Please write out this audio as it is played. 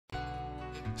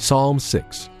Psalm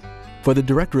 6, for the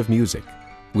director of music,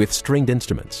 with stringed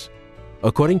instruments,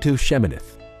 according to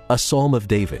Sheminith, a psalm of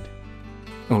David.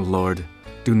 O Lord,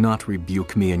 do not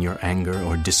rebuke me in your anger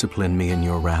or discipline me in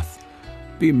your wrath.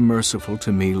 Be merciful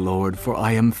to me, Lord, for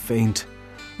I am faint.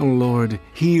 O Lord,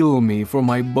 heal me, for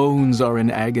my bones are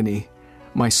in agony.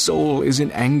 My soul is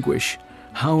in anguish.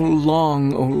 How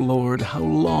long, O Lord, how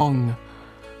long?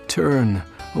 Turn,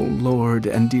 O Lord,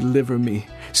 and deliver me.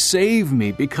 Save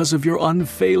me because of your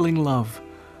unfailing love.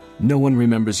 No one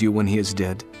remembers you when he is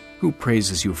dead. Who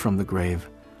praises you from the grave?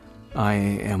 I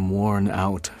am worn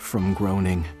out from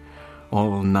groaning.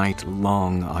 All night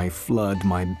long I flood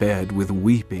my bed with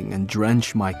weeping and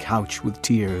drench my couch with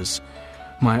tears.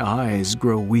 My eyes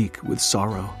grow weak with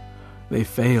sorrow. They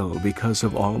fail because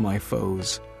of all my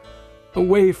foes.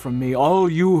 Away from me, all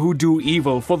you who do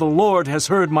evil, for the Lord has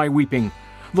heard my weeping.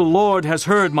 The Lord has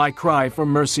heard my cry for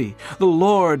mercy. The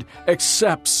Lord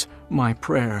accepts my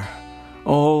prayer.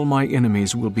 All my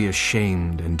enemies will be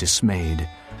ashamed and dismayed.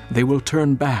 They will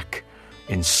turn back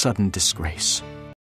in sudden disgrace.